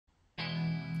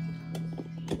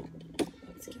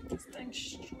this thing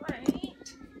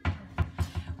straight.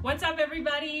 What's up,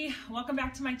 everybody? Welcome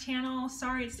back to my channel.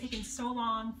 Sorry it's taken so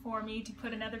long for me to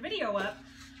put another video up,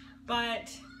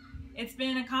 but it's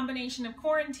been a combination of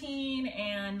quarantine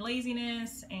and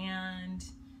laziness and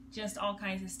just all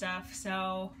kinds of stuff.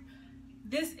 So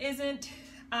this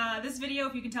video,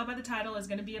 if you can tell by the title, is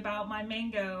going to be about my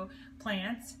mango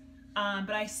plants,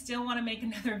 but I still want to make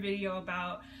another video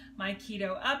about my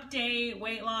keto update,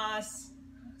 weight loss,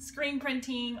 screen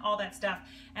printing, all that stuff.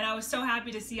 And I was so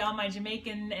happy to see all my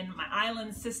Jamaican and my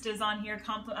island sisters on here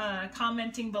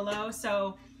commenting below.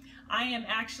 So I am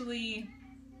actually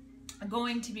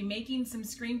going to be making some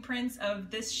screen prints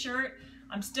of this shirt.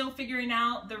 I'm still figuring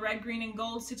out the red, green, and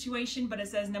gold situation, but it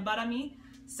says Nabarami.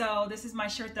 So this is my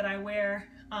shirt that I wear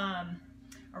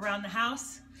around the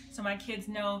house, so my kids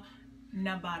know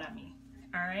Nabarami.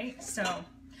 All right, so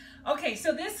okay,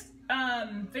 so this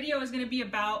video is going to be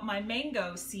about my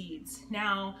mango seeds.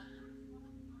 Now,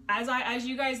 as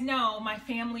you guys know, my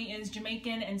family is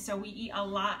Jamaican, and so we eat a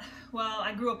lot. Well,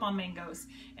 I grew up on mangoes,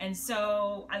 and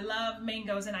so I love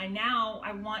mangoes, and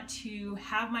I want to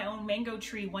have my own mango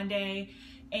tree one day.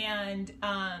 And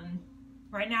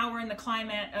right now we're in the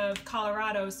climate of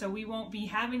Colorado, so we won't be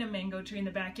having a mango tree in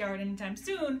the backyard anytime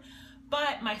soon,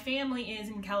 but my family is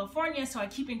in California, so I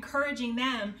keep encouraging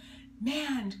them,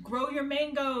 man, grow your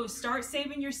mangoes, start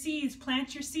saving your seeds,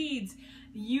 plant your seeds.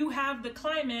 You have the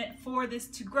climate for this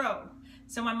to grow.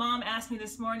 So my mom asked me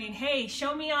this morning, hey,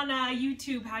 show me on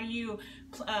YouTube how you,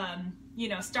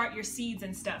 start your seeds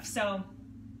and stuff. So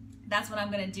that's what I'm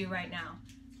gonna do right now.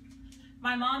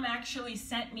 My mom actually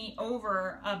sent me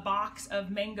over a box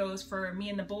of mangoes for me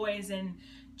and the boys and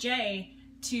Jay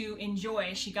to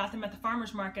enjoy. She got them at the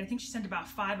farmer's market. I think she sent about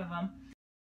 5 of them.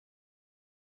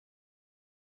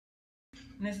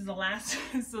 And this is the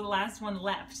last one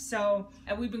left. So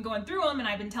we've been going through them, and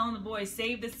I've been telling the boys,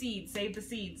 save the seeds, save the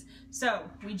seeds. So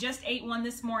we just ate one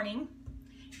this morning,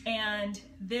 and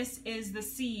this is the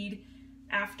seed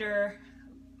after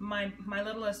my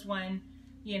littlest one,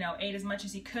 ate as much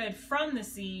as he could from the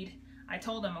seed. I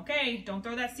told him, okay, don't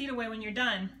throw that seed away when you're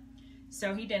done.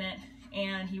 So he didn't,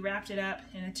 and he wrapped it up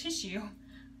in a tissue,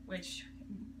 which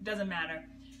doesn't matter.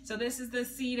 So this is the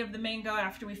seed of the mango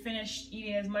after we finished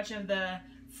eating as much of the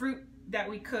fruit that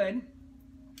we could.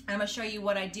 I'm gonna show you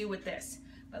what I do with this.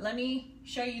 But let me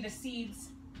show you the seeds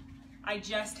I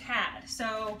just had.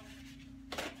 So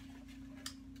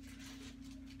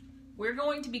we're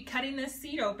going to be cutting this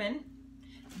seed open.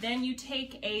 Then you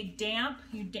take a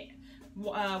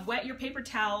wet your paper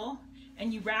towel,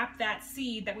 and you wrap that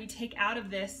seed that we take out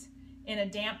of this in a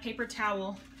damp paper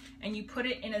towel, and you put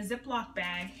it in a Ziploc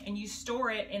bag, and you store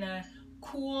it in a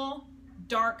cool,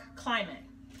 dark climate.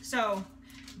 So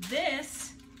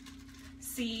this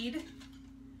seed,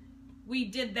 we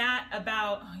did that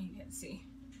about, oh, you can't see.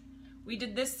 We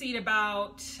did this seed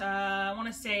about, I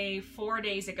wanna say 4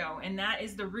 days ago, and that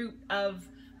is the root of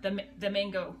the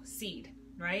mango seed,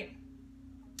 right?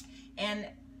 And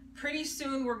pretty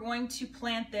soon we're going to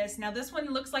plant this. Now this one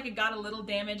looks like it got a little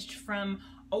damaged from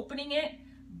opening it,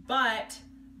 but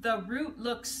the root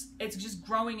it's just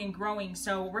growing and growing,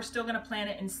 so we're still gonna plant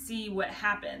it and see what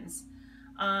happens.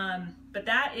 But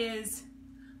that is,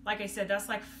 like I said, that's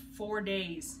like 4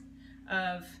 days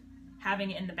of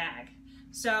having it in the bag.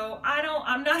 So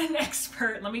I'm not an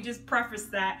expert, let me just preface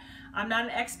that. I'm not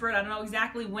an expert, I don't know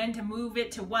exactly when to move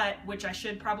it to what, which I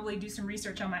should probably do some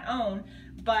research on my own,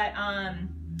 but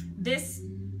this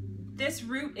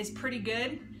root is pretty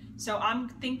good, so I'm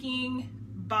thinking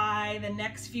by the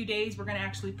next few days we're gonna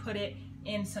actually put it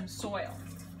in some soil.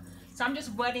 So I'm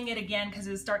just wetting it again because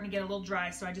it's starting to get a little dry,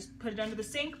 so I just put it under the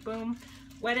sink, boom,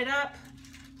 wet it up.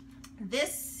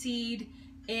 This seed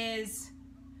is,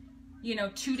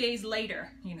 2 days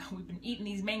later, we've been eating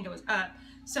these mangoes up,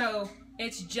 so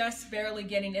it's just barely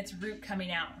getting its root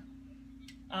coming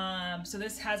out. So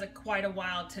this has quite a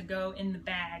while to go in the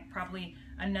bag, probably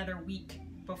another week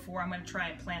before I'm gonna try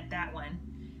and plant that one.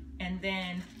 And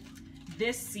then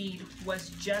this seed was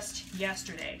just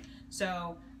yesterday.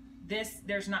 So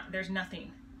there's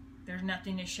nothing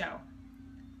to show.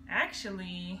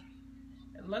 Actually,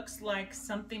 it looks like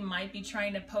something might be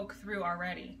trying to poke through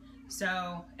already.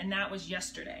 So, and that was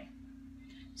yesterday.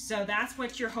 So that's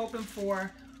what you're hoping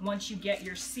for once you get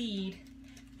your seed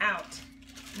out.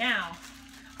 Now,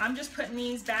 I'm just putting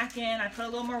these back in. I put a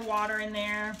little more water in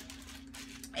there,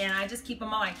 and I just keep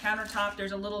them on my countertop.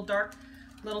 There's a little dark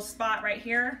little spot right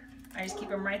here. I just keep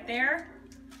them right there.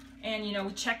 And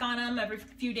we check on them every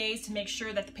few days to make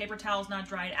sure that the paper towel is not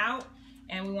dried out,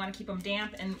 and we want to keep them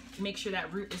damp and make sure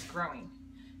that root is growing.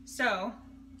 So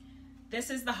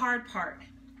this is the hard part.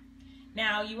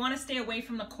 Now you want to stay away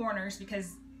from the corners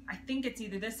because I think it's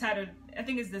either this side or I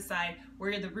think it's this side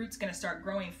where the root's going to start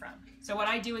growing from. So what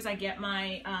I do is I get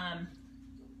my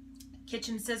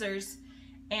kitchen scissors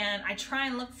and I try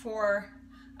and look for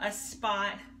a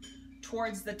spot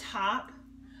towards the top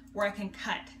where I can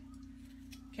cut.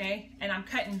 Okay, and I'm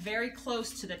cutting very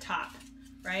close to the top,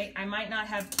 right? I might not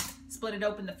have split it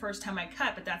open the first time I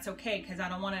cut, but that's okay because I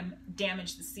don't want to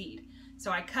damage the seed.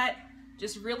 So I cut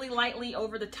just really lightly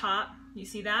over the top. You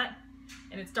see that?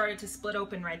 And it started to split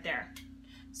open right there.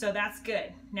 So that's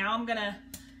good. Now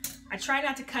I try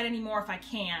not to cut anymore if I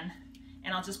can,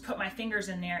 and I'll just put my fingers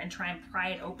in there and try and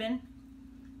pry it open.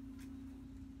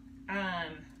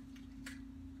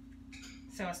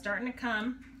 So it's starting to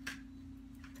come.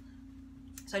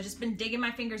 So I've just been digging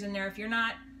my fingers in there. If your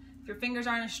fingers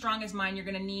aren't as strong as mine, you're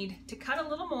gonna need to cut a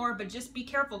little more, but just be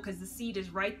careful because the seed is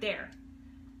right there,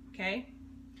 okay?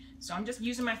 So I'm just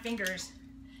using my fingers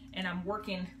and I'm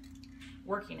working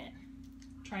it,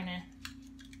 trying to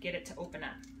get it to open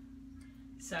up.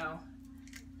 So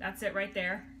that's it right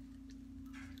there.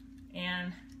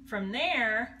 And from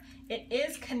there, it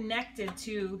is connected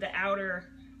to the outer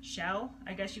shell,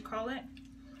 I guess you call it.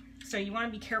 So you wanna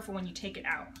be careful when you take it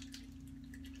out.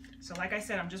 So like I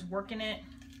said, I'm just working it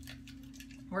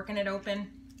open,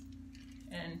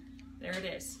 and there it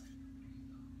is.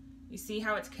 You see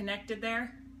how it's connected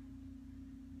there?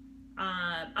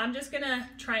 I'm just gonna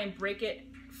try and break it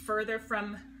further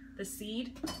from the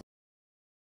seed.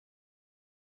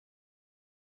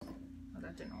 Oh,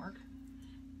 that didn't work.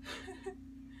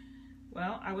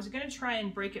 Well, I was gonna try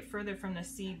and break it further from the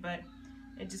seed, but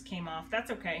it just came off.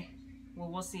 That's okay. Well,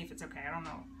 we'll see if it's okay. I don't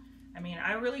know. I mean,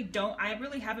 I really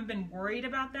haven't been worried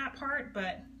about that part,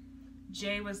 but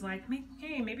Jay was like,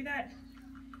 hey, maybe that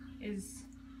is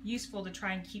useful to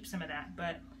try and keep some of that.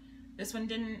 But this one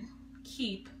didn't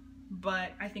keep,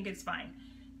 but I think it's fine.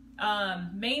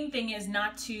 Main thing is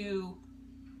not to,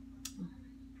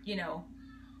 you know,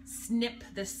 snip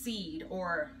the seed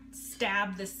or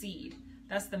stab the seed.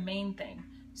 That's the main thing.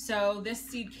 So this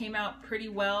seed came out pretty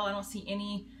well. I don't see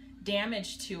any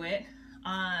damage to it.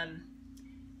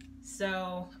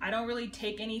 So I don't really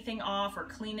take anything off or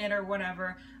clean it or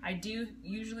whatever. I do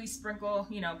usually sprinkle,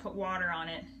 you know, put water on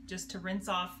it just to rinse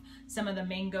off some of the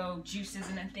mango juices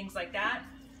and things like that,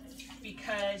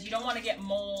 because you don't want to get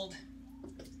mold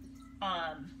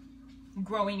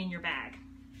growing in your bag.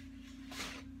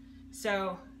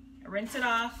 So I rinse it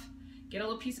off, get a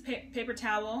little piece of paper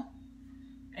towel,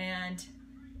 and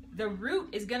the root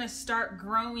is going to start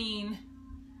growing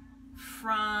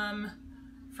from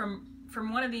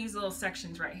one of these little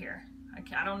sections right here.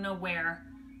 I don't know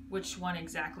which one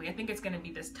exactly. I think it's going to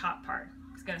be this top part.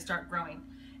 It's going to start growing.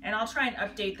 And I'll try and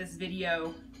update this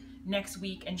video next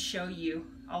week and show you.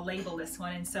 I'll label this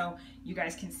one, and so you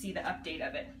guys can see the update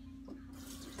of it.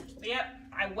 But yep,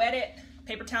 I wet it.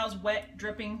 Paper towel's wet,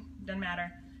 dripping, doesn't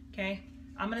matter. Okay,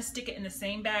 I'm going to stick it in the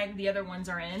same bag the other ones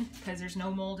are in because there's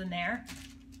no mold in there.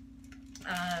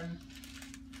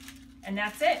 And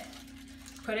that's it.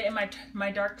 Put it in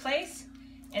my dark place,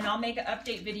 and I'll make an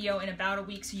update video in about a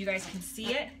week so you guys can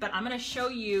see it. But I'm going to show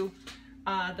you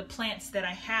the plants that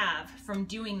I have from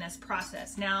doing this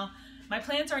process. Now, my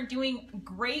plants aren't doing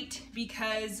great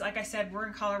because, like I said, we're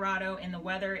in Colorado and the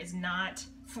weather is not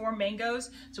for mangoes.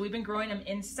 So we've been growing them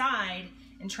inside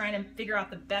and trying to figure out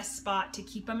the best spot to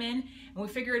keep them in. And we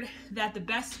figured that the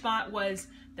best spot was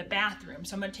the bathroom.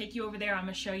 So I'm going to take you over there. I'm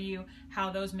going to show you how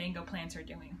those mango plants are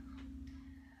doing.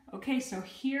 Okay, so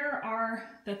here are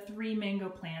the 3 mango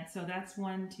plants. So that's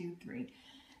 1, 2, 3.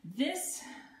 This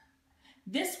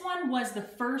one was the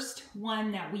first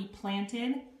one that we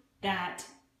planted that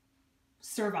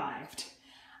survived.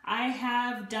 I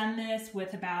have done this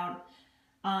with about,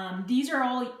 these are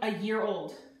all a year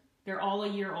old. They're all a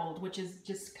year old, which is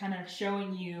just kind of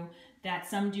showing you that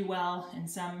some do well and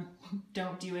some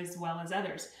don't do as well as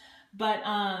others. But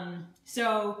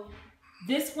so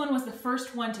this one was the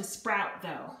first one to sprout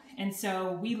though. And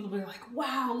so we were like,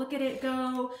 wow, look at it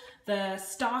go. The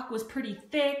stalk was pretty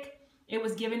thick. It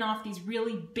was giving off these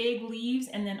really big leaves,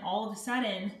 and then all of a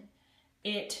sudden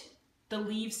the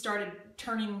leaves started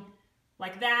turning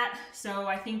like that. So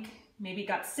I think maybe it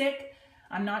got sick.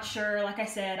 I'm not sure. Like I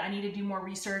said, I need to do more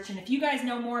research. And if you guys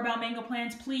know more about mango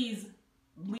plants, please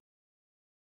leave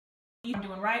what I'm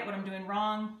doing right, what I'm doing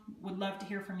wrong. Would love to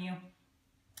hear from you.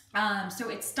 So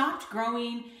it stopped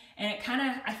growing, and it kind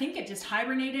of, I think it just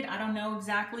hibernated. I don't know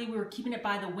exactly. We were keeping it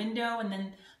by the window, and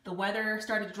then the weather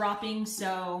started dropping,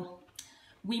 so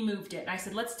we moved it. I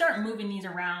said, let's start moving these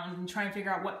around and try and figure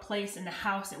out what place in the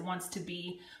house it wants to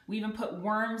be. We even put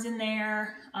worms in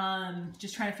there,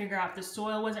 just trying to figure out if the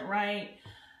soil wasn't right.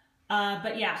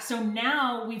 But yeah, so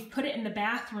now we've put it in the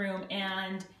bathroom,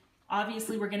 and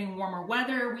obviously we're getting warmer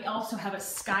weather. We also have a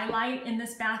skylight in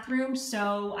this bathroom,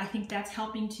 so I think that's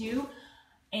helping too.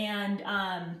 And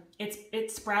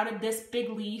it sprouted this big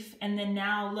leaf, and then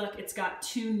now look, it's got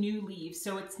 2 new leaves.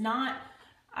 So it's not,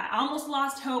 I almost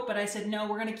lost hope, but I said, no,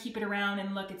 we're gonna keep it around,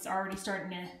 and look, it's already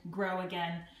starting to grow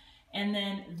again. And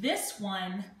then this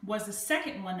one was the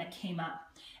second one that came up,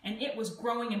 and it was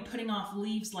growing and putting off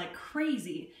leaves like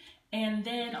crazy. And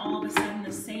then all of a sudden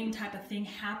the same type of thing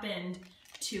happened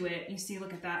to it. You see,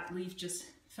 look at that leaf just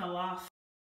fell off.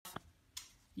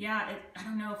 Yeah, I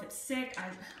don't know if it's sick.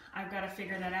 I've got to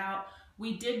figure that out.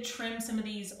 We did trim some of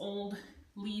these old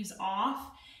leaves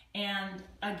off, and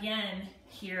again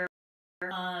here,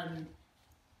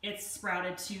 it's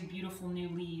sprouted 2 beautiful new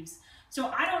leaves.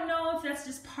 So I don't know if that's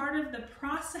just part of the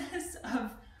process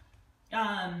of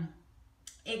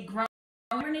it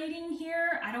germinating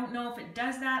here. I don't know if it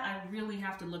does that. I really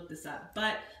have to look this up.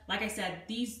 But like I said,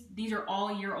 these are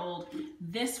all year old.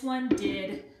 This one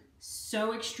did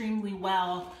so extremely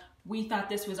well. We thought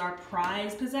this was our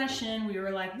prized possession. We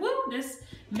were like, woo, this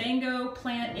mango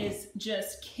plant is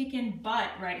just kicking butt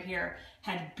right here.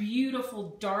 Had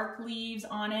beautiful dark leaves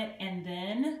on it, and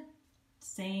then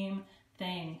same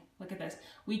thing. Look at this.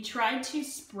 We tried to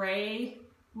spray.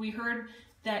 We heard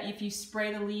that if you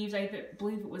spray the leaves, I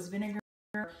believe it was vinegar,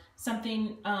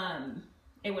 something,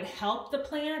 it would help the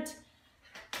plant.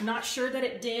 I'm not sure that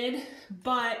it did,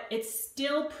 but it's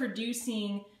still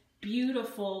producing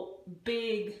beautiful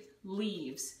big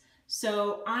leaves.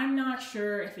 So I'm not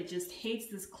sure if it just hates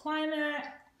this climate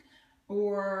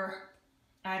or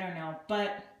I don't know,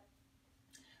 but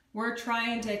we're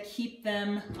trying to keep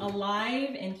them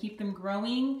alive and keep them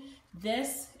growing.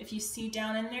 This, if you see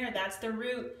down in there, that's the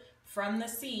root from the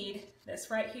seed, this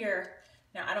right here.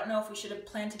 Now, I don't know if we should have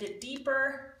planted it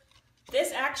deeper.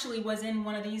 This actually was in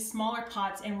one of these smaller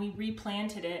pots, and we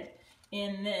replanted it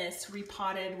in this,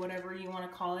 repotted, whatever you want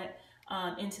to call it,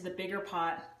 into the bigger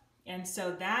pot. And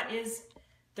so that is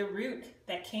the root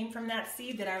that came from that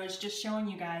seed that I was just showing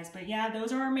you guys. But yeah,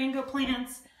 those are our mango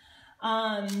plants.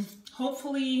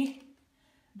 Hopefully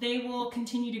they will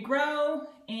continue to grow,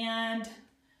 and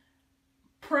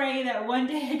pray that one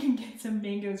day I can get some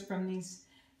mangoes from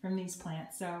these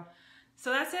plants.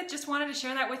 So that's it. Just wanted to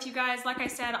share that with you guys. Like I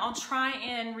said, I'll try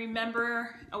and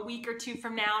remember a week or 2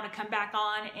 from now to come back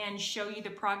on and show you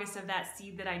the progress of that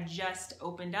seed that I just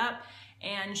opened up,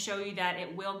 and show you that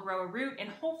it will grow a root, and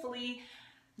hopefully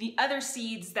the other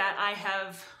seeds that I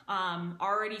have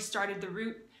already started the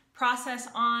root process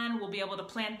on, we'll be able to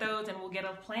plant those, and we'll get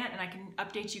a plant, and I can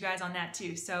update you guys on that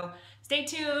too. So stay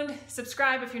tuned,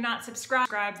 subscribe if you're not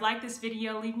subscribed, like this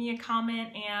video, leave me a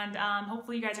comment, and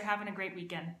hopefully you guys are having a great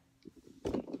weekend.